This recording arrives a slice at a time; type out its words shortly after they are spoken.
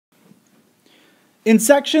In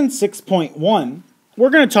section 6.1, we're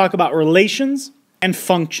going to talk about relations and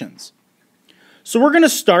functions. So we're going to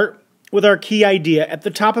start with our key idea at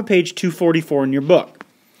the top of page 244 in your book.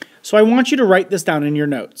 So I want you to write this down in your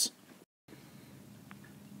notes.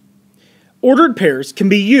 Ordered pairs can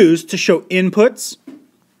be used to show inputs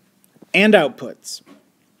and outputs.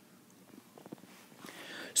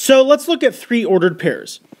 So let's look at three ordered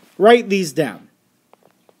pairs. Write these down.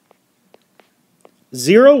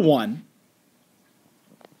 0, 1,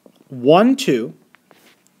 1, 2,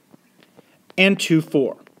 and 2,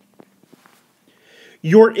 4.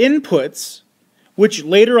 Your inputs, which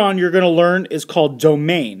later on you're going to learn is called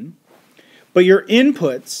domain, but your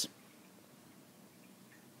inputs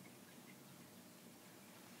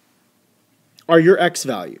are your x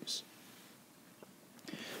values.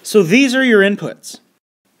 So these are your inputs.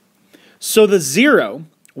 So the 0,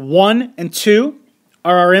 1, and 2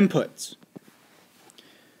 are our inputs.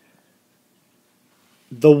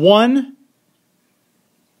 The 1,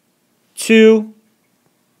 2,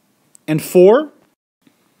 and 4,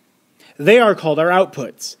 they are called our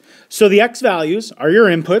outputs. So the x values are your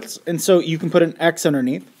inputs, and so you can put an x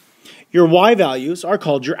underneath. Your y values are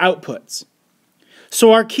called your outputs.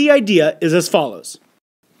 So our key idea is as follows.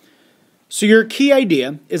 So your key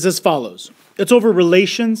idea is as follows. It's over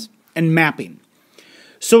relations and mapping.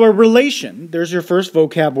 So a relation, there's your first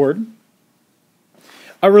vocab word.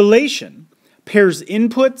 A relation pairs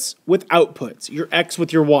inputs with outputs, your x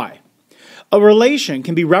with your y. A relation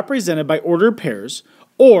can be represented by ordered pairs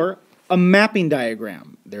or a mapping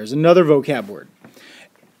diagram. There's another vocab word.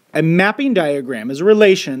 A mapping diagram is a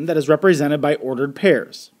relation that is represented by ordered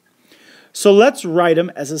pairs. So let's write them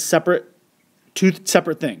as two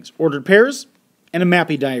separate things, ordered pairs and a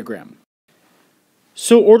mapping diagram.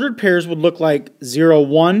 So ordered pairs would look like 0,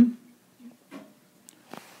 1,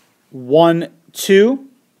 1, 2,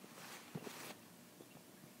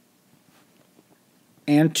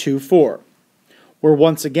 and 2, 4. Where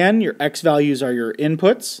once again your x values are your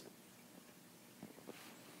inputs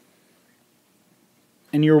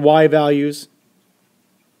and your y values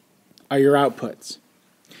are your outputs.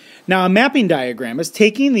 Now a mapping diagram is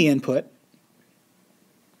taking the input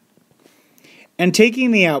and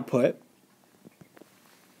taking the output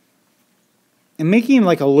and making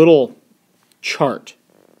like a little chart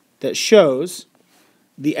that shows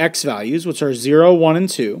the x values, which are 0, 1, and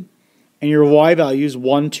 2, and your y values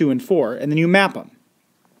 1, 2, and 4, and then you map them.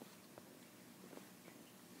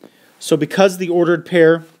 So because the ordered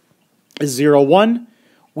pair is 0, 1,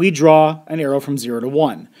 we draw an arrow from 0 to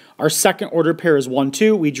 1. Our second ordered pair is 1,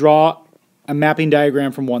 2, we draw a mapping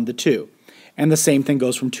diagram from 1 to 2. And the same thing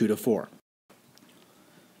goes from 2 to 4.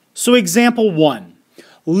 So example 1.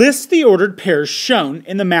 List the ordered pairs shown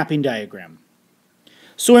in the mapping diagram.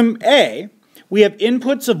 So in A, we have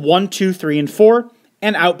inputs of 1, 2, 3, and 4,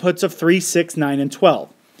 and outputs of 3, 6, 9, and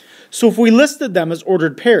 12. So if we listed them as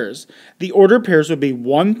ordered pairs, the ordered pairs would be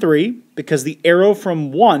 1, 3, because the arrow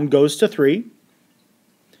from 1 goes to 3,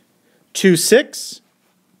 2, 6,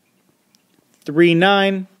 3,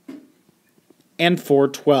 9, and 4,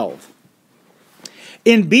 12.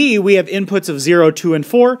 In B, we have inputs of 0, 2, and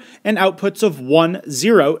 4, and outputs of 1,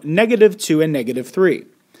 0, negative 2, and negative 3.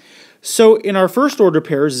 So in our first order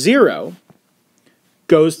pair, 0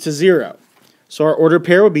 goes to 0. So our order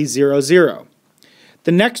pair would be 0, 0.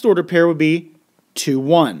 The next order pair would be 2,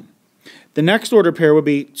 1. The next order pair would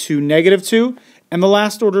be 2, negative 2, and the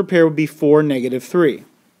last order pair would be 4, negative 3.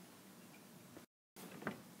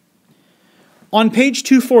 On page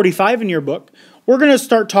 245 in your book, we're going to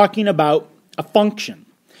start talking about a function.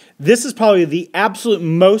 This is probably the absolute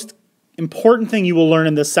most important thing you will learn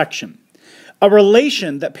in this section. A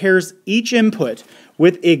relation that pairs each input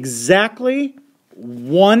with exactly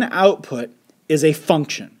one output is a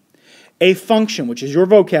function. A function, which is your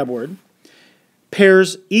vocab word,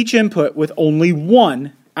 pairs each input with only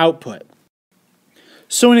one output.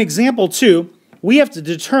 So in example 2, we have to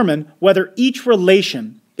determine whether each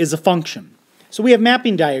relation is a function. So we have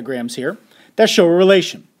mapping diagrams here that show a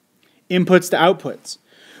relation, inputs to outputs.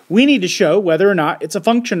 We need to show whether or not it's a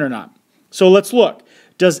function or not. So let's look.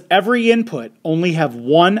 Does every input only have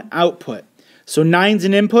one output? So 9's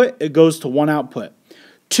an input, it goes to one output.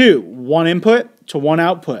 2, one input to one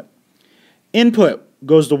output. Input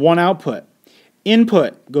goes to one output.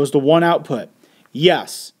 Input goes to one output.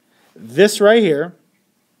 Yes, this right here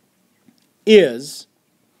is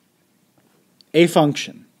a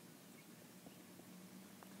function.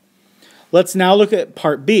 Let's now look at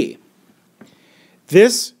part B.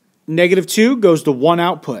 This negative 2 goes to one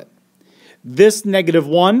output. This negative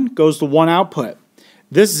 1 goes to one output.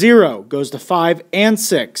 This 0 goes to 5 and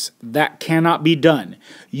 6. That cannot be done.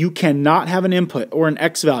 You cannot have an input or an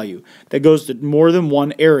x value that goes to more than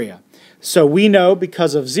one area. So we know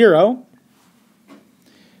because of 0,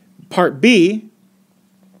 part B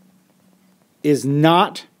is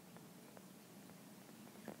not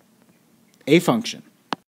a function.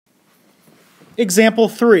 Example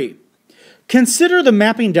 3. Consider the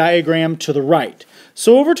mapping diagram to the right.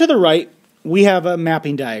 So over to the right, we have a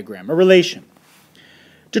mapping diagram, a relation.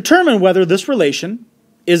 Determine whether this relation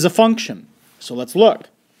is a function. So let's look.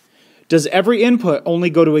 Does every input only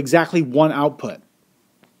go to exactly one output?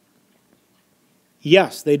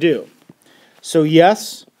 Yes, they do. So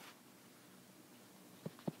yes,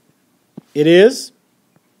 it is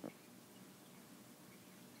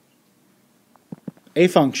a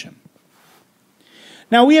function.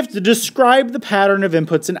 Now we have to describe the pattern of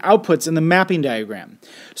inputs and outputs in the mapping diagram.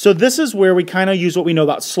 So this is where we kind of use what we know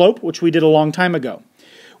about slope, which we did a long time ago.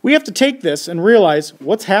 We have to take this and realize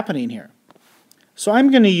what's happening here. So I'm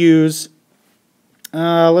going to use,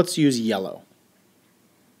 let's use yellow.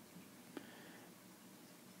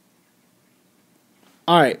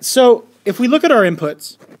 Alright, so if we look at our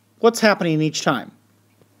inputs, what's happening each time?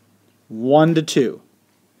 1 to 2,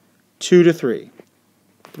 2 to 3,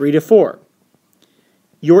 3 to 4.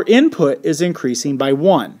 Your input is increasing by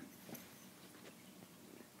 1.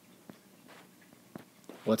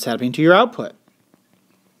 What's happening to your output?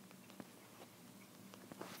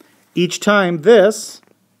 Each time this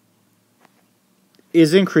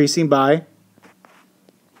is increasing by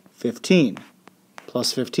 15,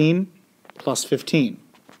 plus 15, plus 15.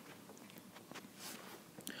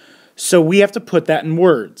 So we have to put that in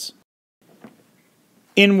words.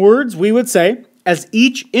 In words, we would say, as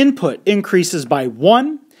each input increases by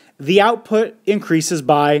 1, the output increases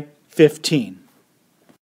by 15.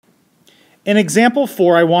 In example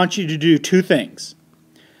 4, I want you to do two things.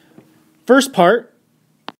 First part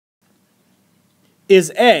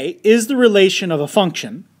is A, is the relation of a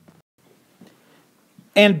function,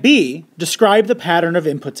 and B, describe the pattern of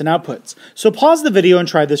inputs and outputs. So pause the video and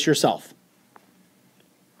try this yourself.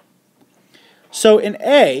 So in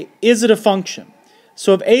A, is it a function?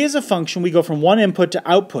 So if A is a function, we go from one input to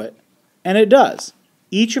output, and it does.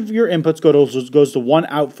 Each of your inputs goes to one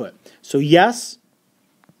output. So yes,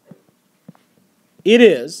 it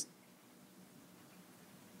is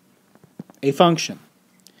a function.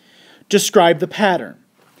 Describe the pattern.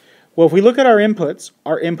 Well, if we look at our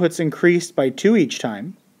inputs increased by 2 each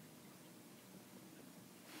time,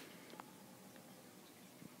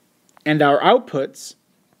 and our outputs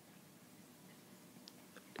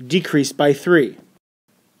decreased by 3.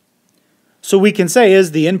 So we can say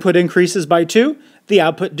as the input increases by 2, the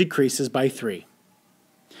output decreases by 3.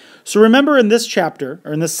 So remember in this chapter,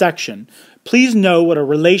 or in this section, please know what a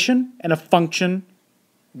relation and a function,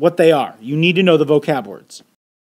 what they are. You need to know the vocab words.